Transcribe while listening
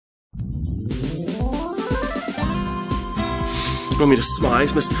want me to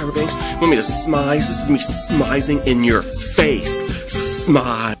smize, Miss Tyra Banks? You want me to smize? This is me smizing in your face.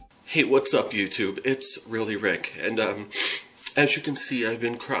 Smize. Hey, what's up, YouTube? It's ReallyRick, and as you can see, I've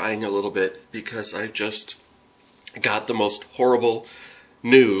been crying a little bit because I just got the most horrible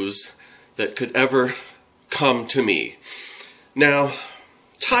news that could ever come to me. Now,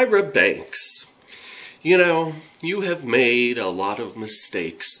 Tyra Banks, you know, you have made a lot of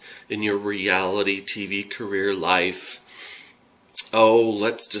mistakes in your reality TV career life. Oh,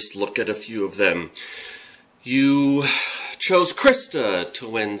 let's just look at a few of them. You chose Krista to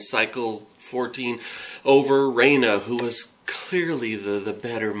win Cycle 14 over Raina, who was clearly the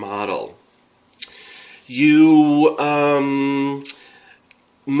better model. You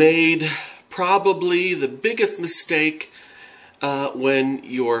made probably the biggest mistake when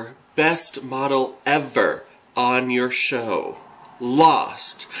your best model ever on your show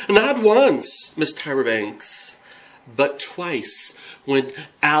lost. Not once, Miss Tyra Banks, but twice, when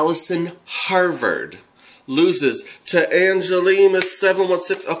Allison Harvard loses to Angelina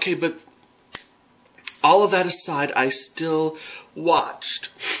 716. Okay, but all of that aside, I still watched.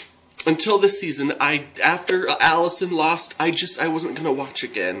 Until this season, after Allison lost, I wasn't going to watch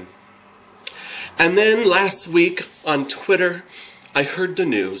again. And then last week on Twitter, I heard the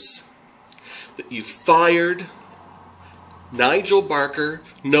news that you fired Nigel Barker,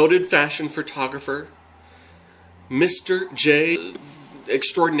 noted fashion photographer, Mr. Jay,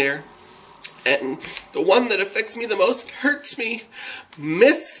 extraordinaire, and the one that affects me the most, hurts me,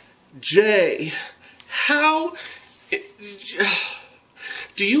 Miss J. How...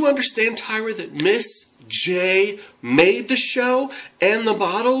 Do you understand, Tyra, that Miss J made the show and the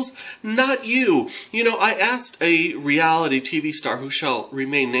models? Not you. You know, I asked a reality TV star who shall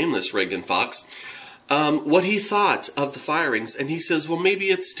remain nameless, Reagan Fox, what he thought of the firings, and he says, well, maybe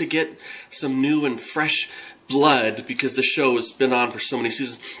it's to get some new and fresh blood because the show has been on for so many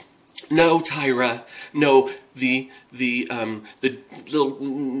seasons. No, Tyra. No, the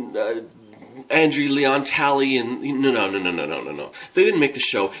little Andrew Leon Talley and no. They didn't make the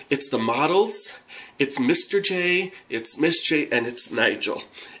show. It's the models, it's Mr. J, it's Miss J, and it's Nigel.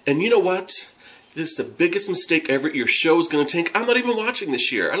 And you know what? This is the biggest mistake ever. Your show is going to tank. I'm not even watching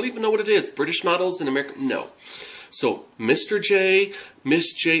this year. I don't even know what it is. British models in America? No. So, Mr. J,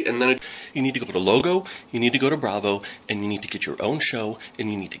 Miss J, and then you need to go to Logo, you need to go to Bravo, and you need to get your own show, and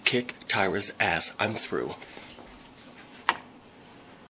you need to kick Tyra's ass. I'm through.